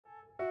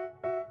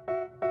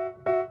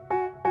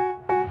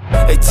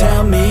They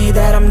tell me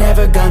that I'm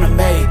never gonna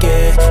make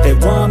it. They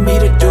want me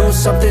to do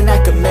something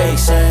that could make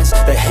sense.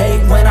 They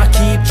hate when I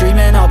keep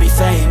dreaming I'll be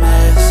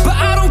famous, but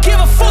I don't give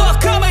a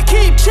fuck, I'ma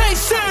keep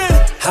chasing.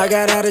 I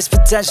got all this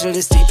potential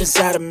that's deep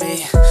inside of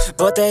me,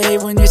 but they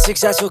hate when you're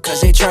successful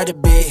cause they try to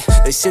be.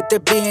 They sit there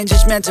being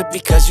judgmental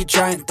because you're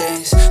trying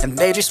things, and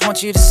they just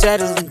want you to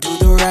settle and do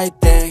the right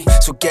thing.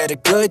 So get a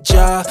good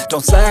job,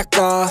 don't slack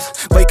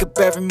off. Wake up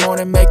every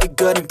morning, make a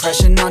good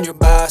impression on your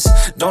boss.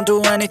 Don't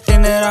do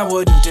anything that I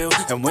wouldn't do,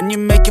 and when you're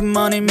making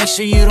money, make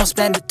sure you don't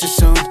spend it too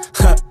soon.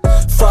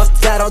 Fuck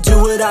that, I'll do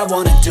what I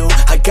wanna do.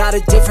 I got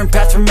a different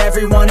path from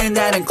everyone, and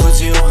that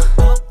includes you.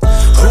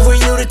 Who are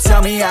you to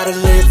tell me how to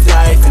live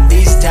life? In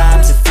these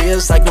times it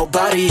feels like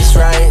nobody's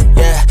right,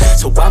 yeah.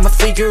 So I'ma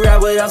figure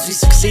out what else we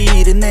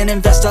succeed, and then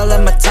invest all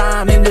of my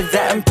time into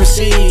that and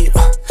proceed.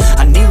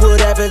 I need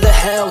whatever the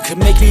hell could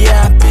make me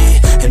happy,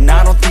 and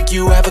I don't think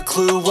you have a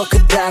clue what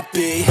could that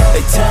be.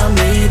 They tell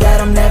me that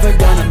I'm never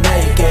gonna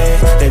make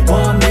it. They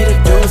want me to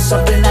do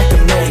something that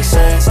could make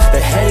sense.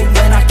 They hate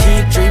when I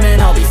keep dreaming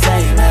I'll be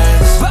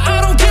famous, but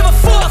I don't give a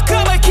fuck,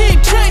 I'ma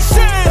keep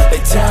chasing. They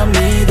tell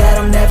me that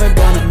I'm never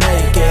gonna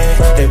make it.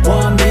 They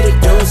want me to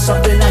do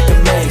something that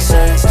can make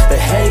sense. They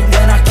hate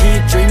when I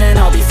keep dreaming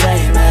I'll be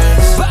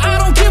famous, but I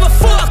don't give a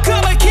fuck,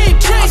 I'ma keep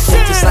chasing. I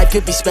think this life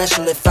could be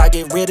special if I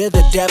get rid of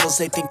the devils.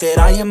 They think that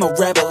I am a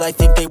rebel, I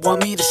think they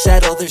want me to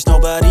settle. There's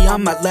nobody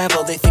on my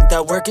level. They think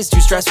that work is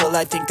too stressful,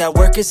 I think that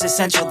work is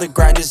essential. The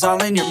grind is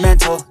all in your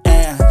mental,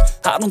 and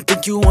I don't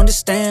think you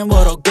understand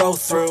what I'll go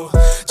through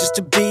just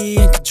to be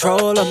in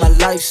control of my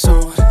life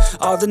soon.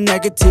 All the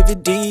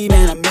negativity,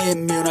 man, I'm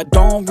immune. I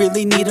don't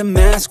really need a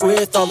mask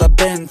with all I've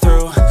been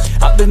through.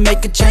 I've been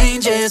making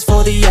changes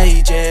for the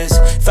ages.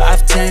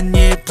 5-10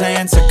 year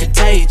plans are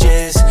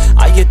contagious.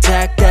 I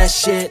attack that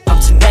shit,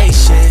 I'm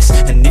tenacious.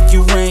 And if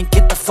you ain't,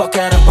 get the fuck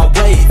out of my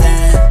way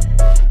then.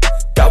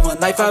 Got one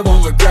life, I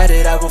won't regret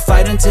it. I will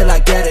fight until I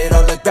get it.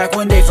 I'll look back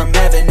one day from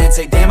heaven and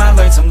say damn, I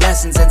learned some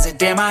lessons. And say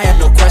damn, I have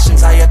no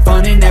questions. I had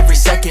fun in every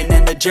second,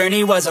 and the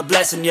journey was a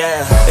blessing,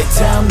 yeah. They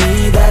tell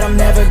me that I'm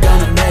never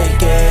gonna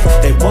make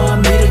it. They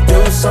want me to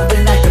do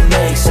something that can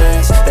make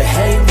sense. They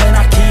hate when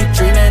I keep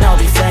dreaming I'll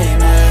be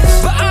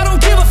famous, but I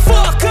don't give a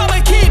fuck,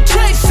 I'ma keep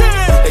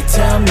chasing. They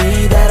tell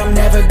me that I'm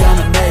never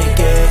gonna make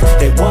it.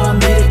 They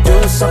want me to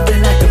do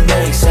something that can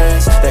make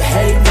sense. They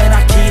hate when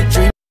I keep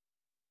dreaming.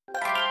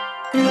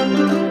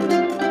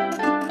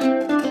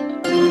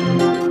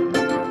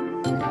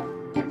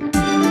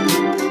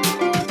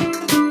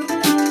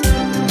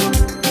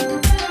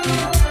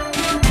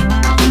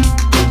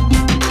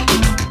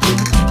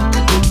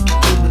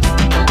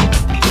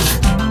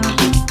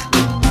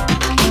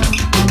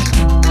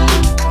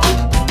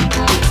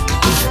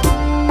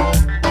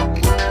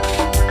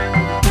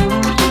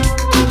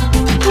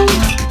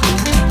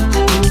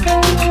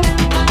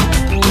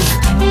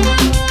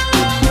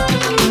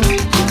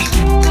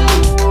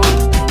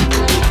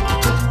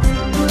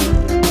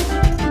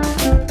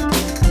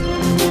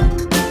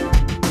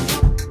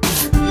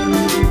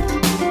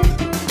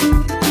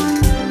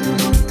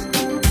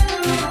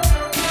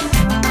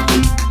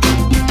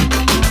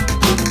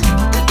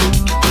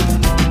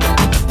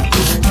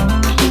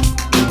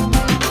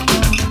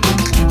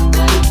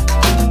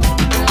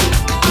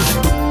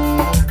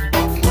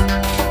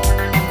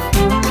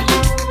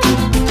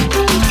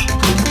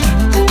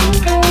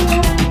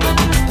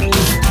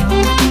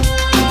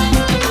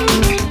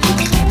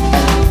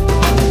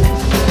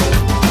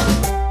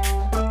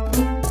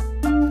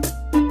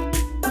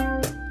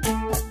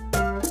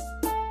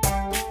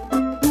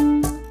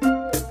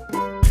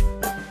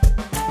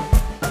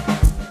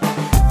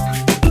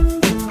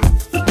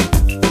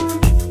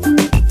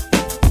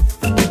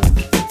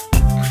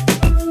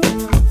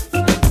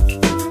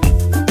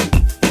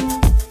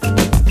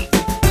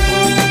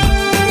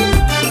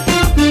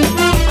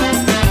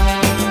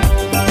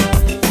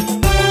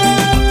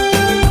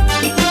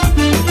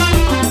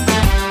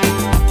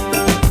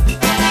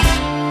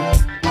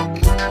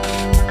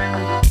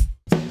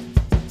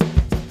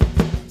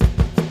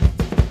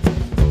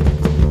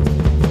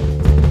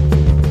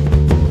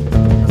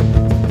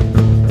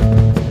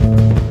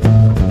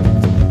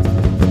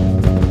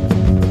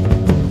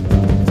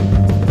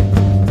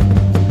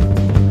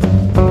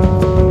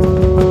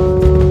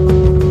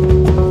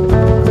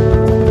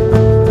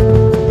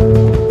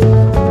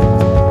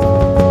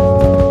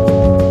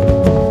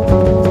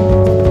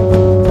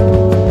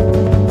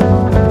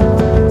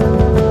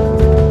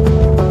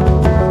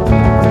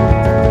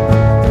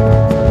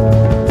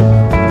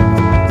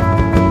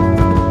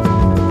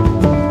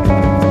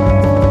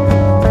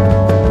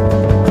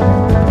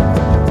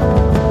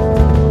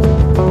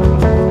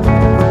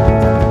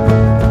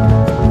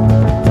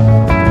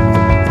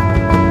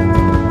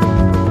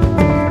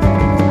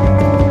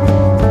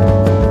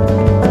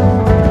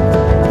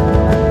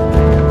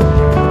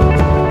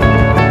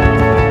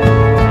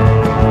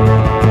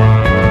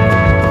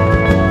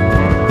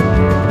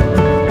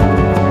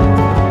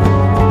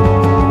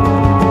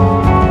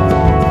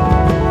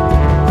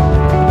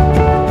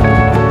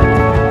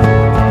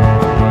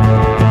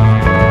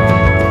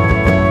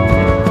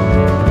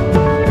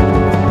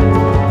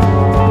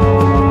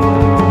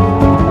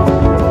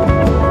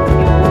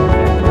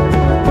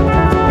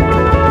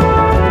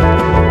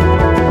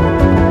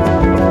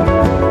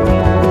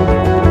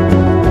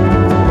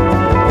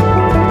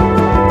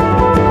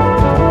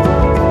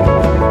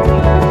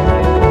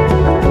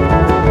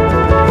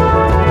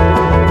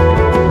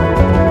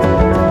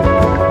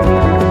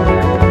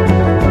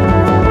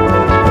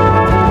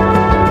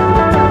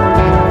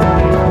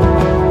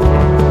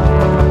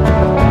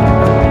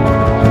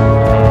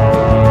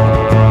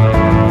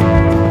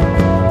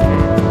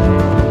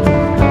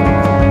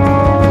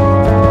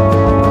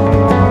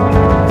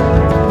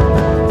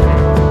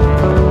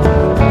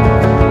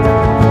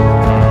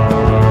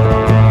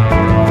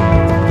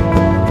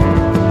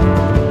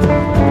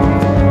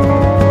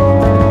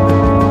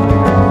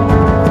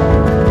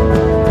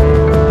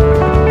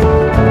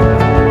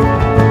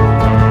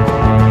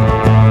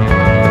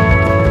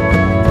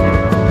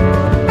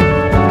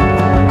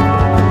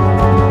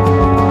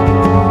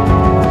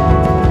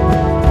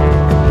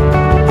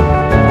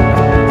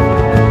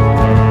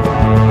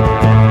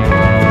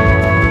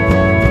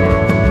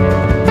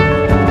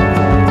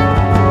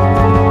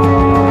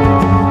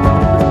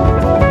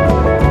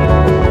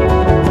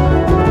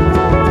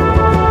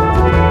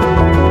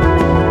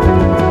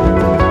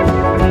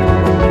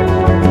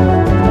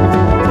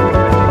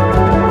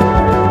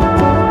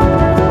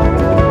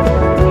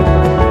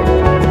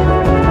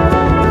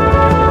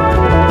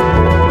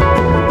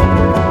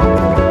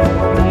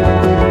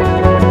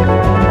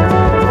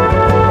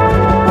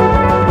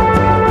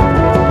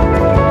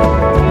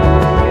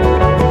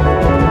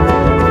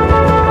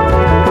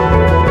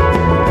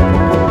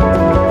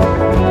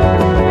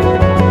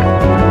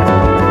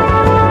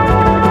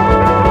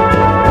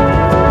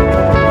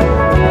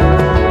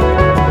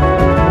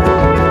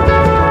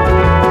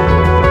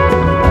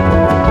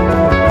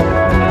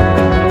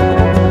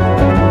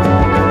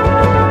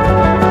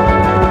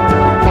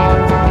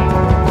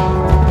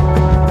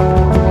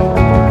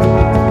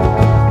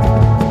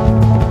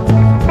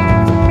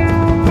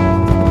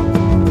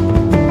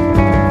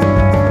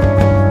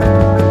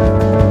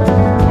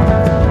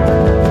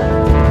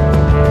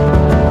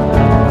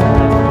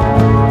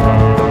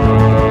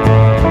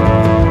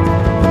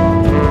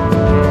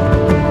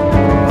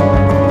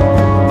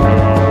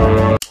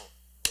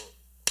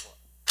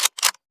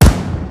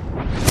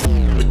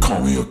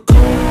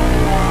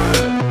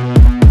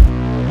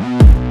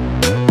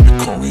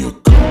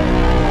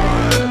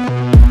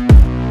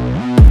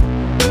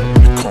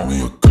 me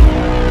a god.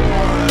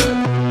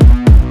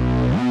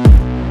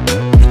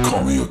 You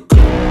call me a god.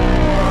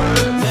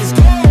 Let's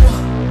go.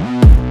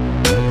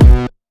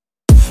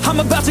 I'm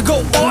about to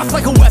go off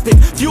like a weapon.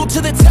 Fuel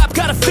to the top,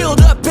 got a filled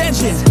up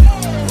engine.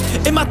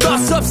 In my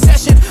thoughts,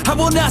 obsession, I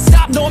will not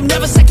stop, no, I'm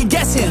never second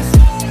guessing.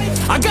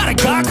 I got a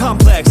God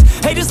complex.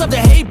 Haters love to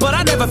hate, but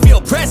I never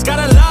feel pressed. Got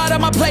a lot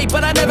on my plate,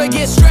 but I never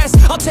get stressed.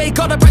 I'll take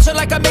all the pressure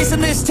like I'm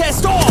acing this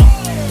test.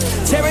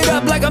 Tear it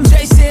up like I'm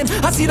Jason.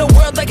 I see the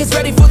world like it's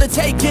ready for the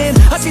taking.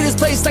 I see this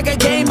place like a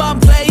game I'm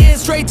playing.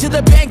 Straight to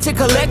the bank to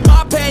collect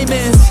my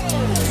payments.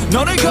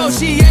 No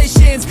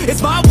negotiations,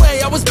 it's my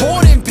way, I was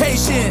born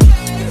impatient.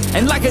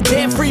 And like a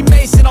damn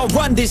Freemason, I'll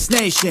run this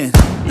nation.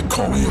 You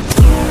call me a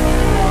god.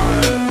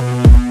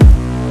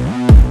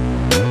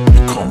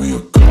 You call me a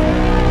god.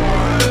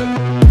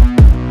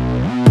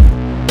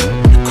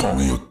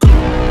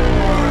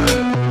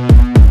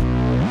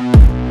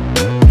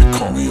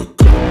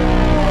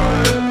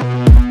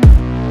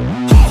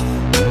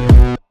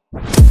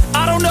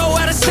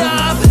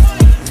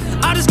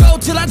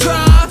 Till I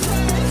drop,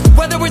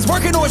 whether it's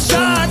working or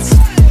shots,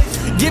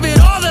 give it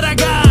all that I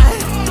got.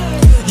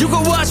 You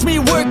can watch me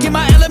work in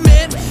my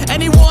element.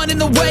 Anyone in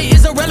the way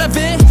is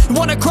irrelevant. You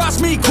wanna cross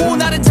me, cool,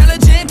 not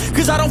intelligent,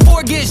 cause I don't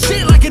forget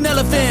shit like an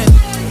elephant.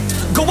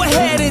 Go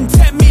ahead and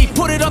tempt me,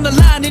 put it on the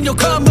line and you'll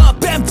come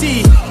up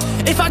empty.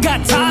 If I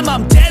got time,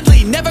 I'm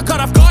deadly, never caught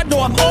off guard,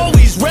 no, I'm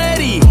always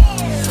ready.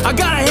 I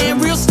got a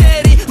hand real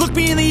steady, look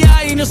me in the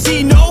eye and you'll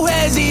see no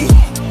hezzy.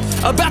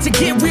 About to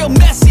get real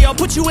messy, I'll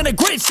put you in a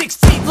grid 6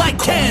 feet like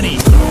Kenny.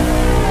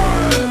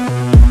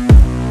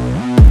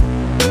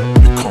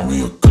 You call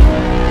me a god.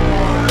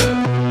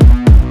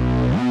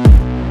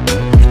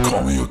 You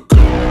call me a god.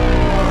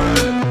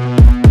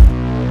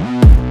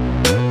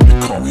 You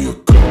call me a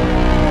god.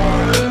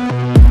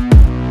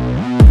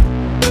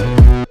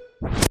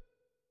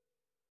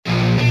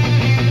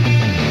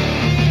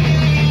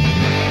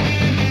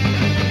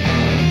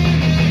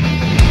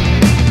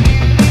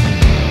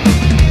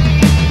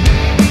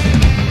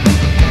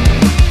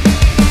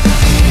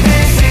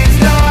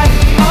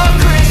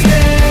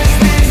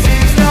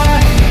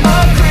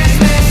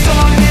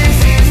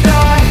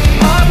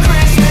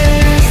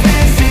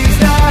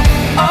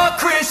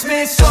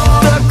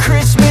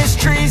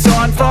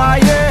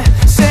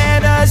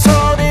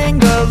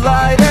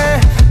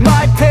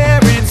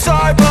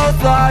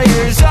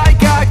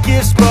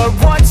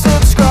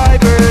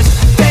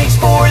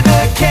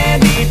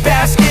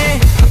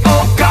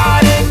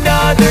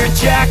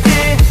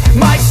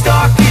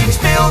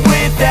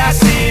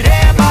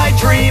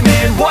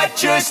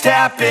 Just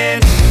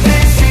happened.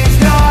 This is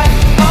not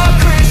a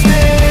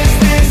Christmas.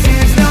 This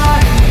is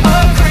not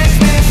a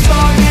Christmas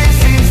song.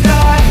 This is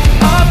not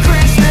a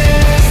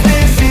Christmas.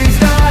 This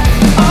is not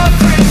a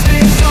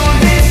Christmas song.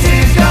 This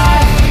is not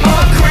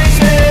a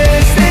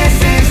Christmas. This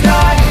is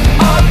not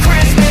a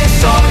Christmas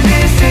song.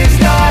 This is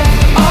not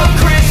a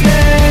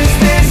Christmas.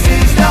 This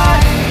is not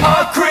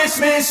a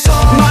Christmas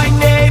song. My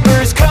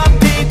neighbors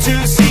compete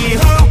to see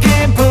who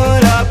can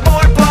put up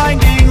more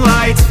blinding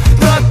lights.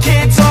 The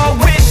kids all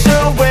wish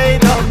away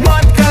the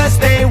month cause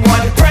they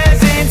want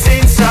presents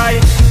in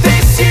sight.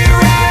 This year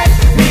had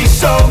me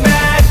so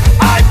mad,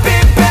 I've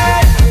been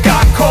bad,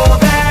 got coal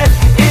that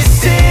is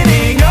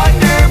sitting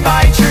under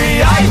my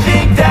tree. I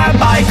think that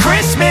my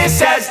Christmas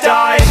has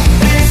died.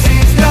 This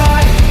is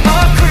not a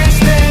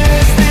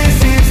Christmas. This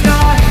is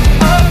not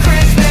a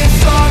Christmas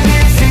song.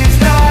 This is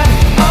not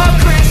a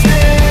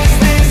Christmas.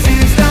 This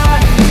is not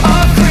a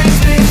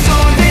Christmas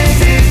song. This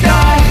is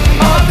not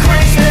a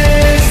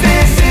Christmas.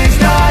 This is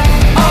not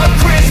a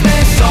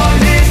Christmas song.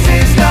 This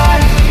is not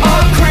a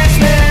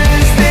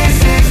Christmas. This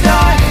is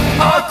not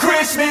a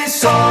Christmas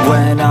song.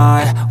 When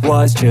I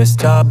was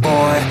just a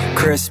boy,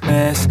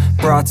 Christmas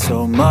brought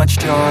so much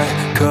joy.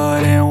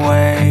 Couldn't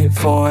wait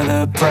for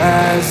the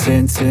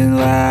presents and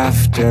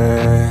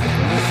laughter.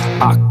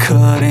 I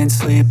couldn't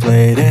sleep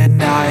late at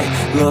night,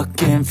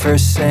 looking for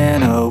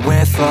Santa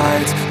with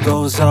lights.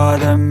 Those are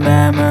the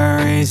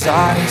memories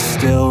I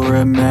still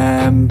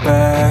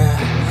remember.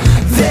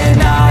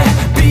 Then I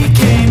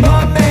became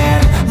a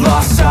man,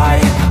 lost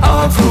sight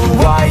of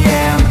who I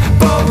am.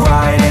 But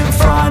right in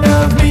front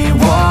of me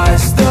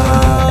was the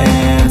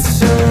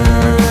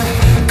answer.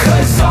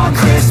 Cause on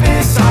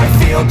Christmas I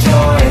feel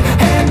joy,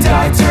 and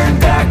I turn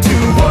back to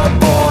a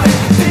boy.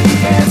 The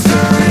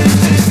answer is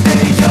to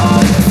stay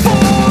young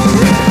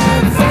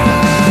forever.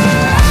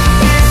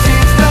 This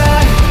is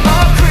not a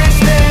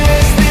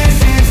Christmas. This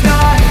is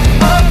not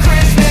a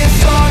Christmas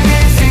song.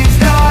 This is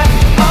not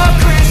a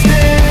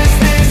Christmas.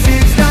 This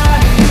is not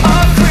a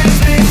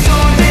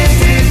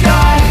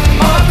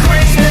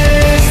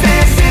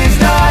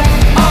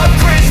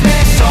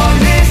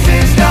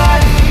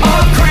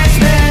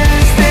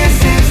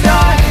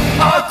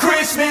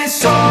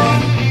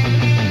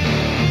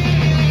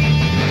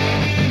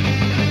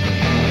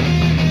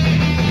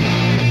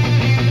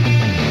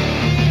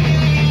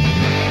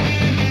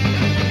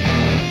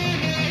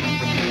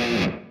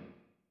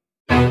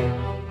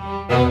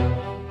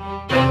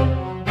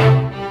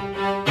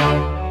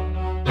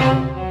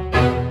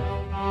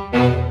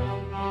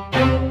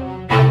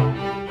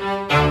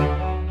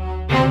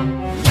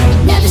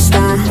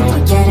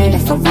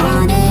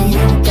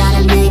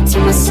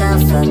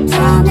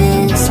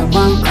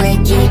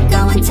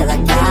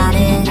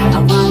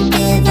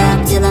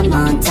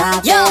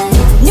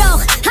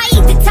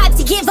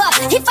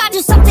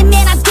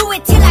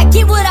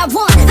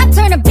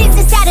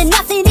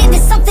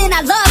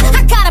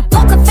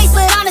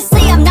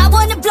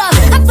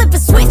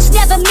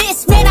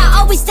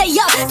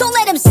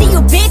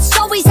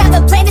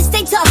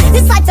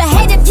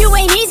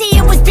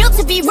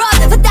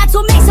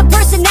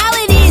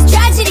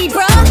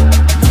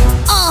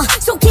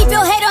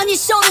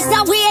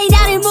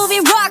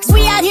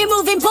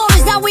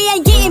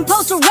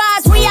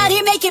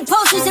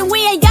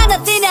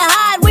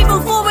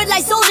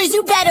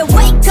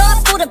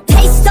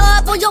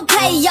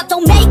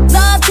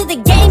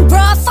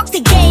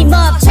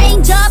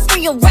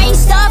rearrange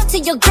stuff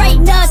till you're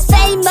greatness.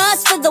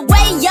 Famous for the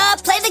way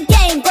up, play the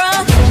game,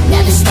 bruh.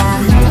 Never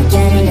stop, I'll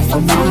get it if I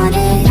want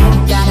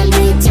it. Gotta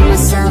make to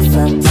myself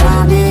a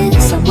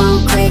promise. I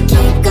won't quit,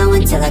 keep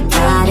going till I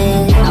got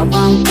it. I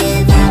won't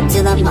give up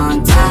till I'm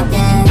on top,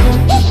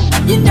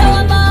 yeah. You know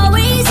I'm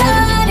always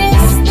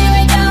honest. There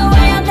ain't no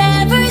way I'll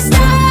never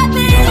stop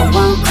it. I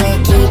won't quit,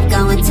 keep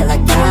going till I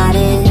got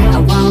it. I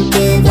won't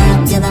give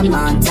up till I'm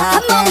on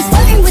top, I'm always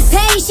flirting with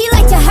pain. She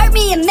like to hurt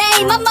me and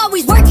maim. I'm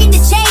always working to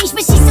change,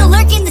 but she's still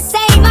lurking the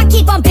same. I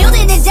keep on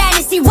building a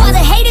dynasty while the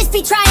haters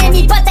be trying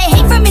me, but they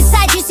hate from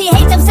inside. You see,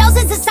 hate themselves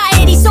in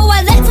society, so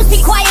I let them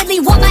speak quietly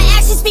while my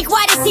actions speak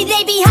wider. See,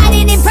 they be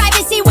hiding in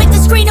privacy with the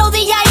screen. Oh,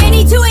 the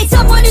irony to hate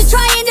someone who's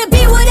trying to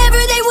be whatever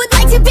they would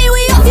like to be.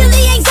 We all feel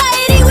the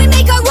anxiety, we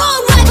make our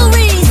own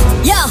rivalries.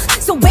 Yo,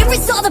 so where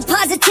is all the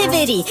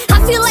positivity? I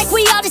feel like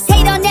we all just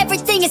hate on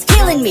everything, it's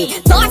killing me.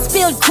 Thoughts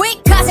build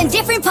quick, causing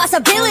different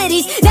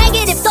possibilities.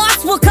 Negative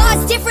thoughts will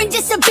cause different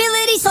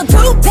disabilities. So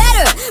do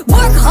better,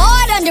 work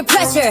hard under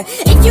pressure.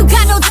 If you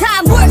got no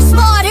time, work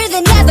smarter.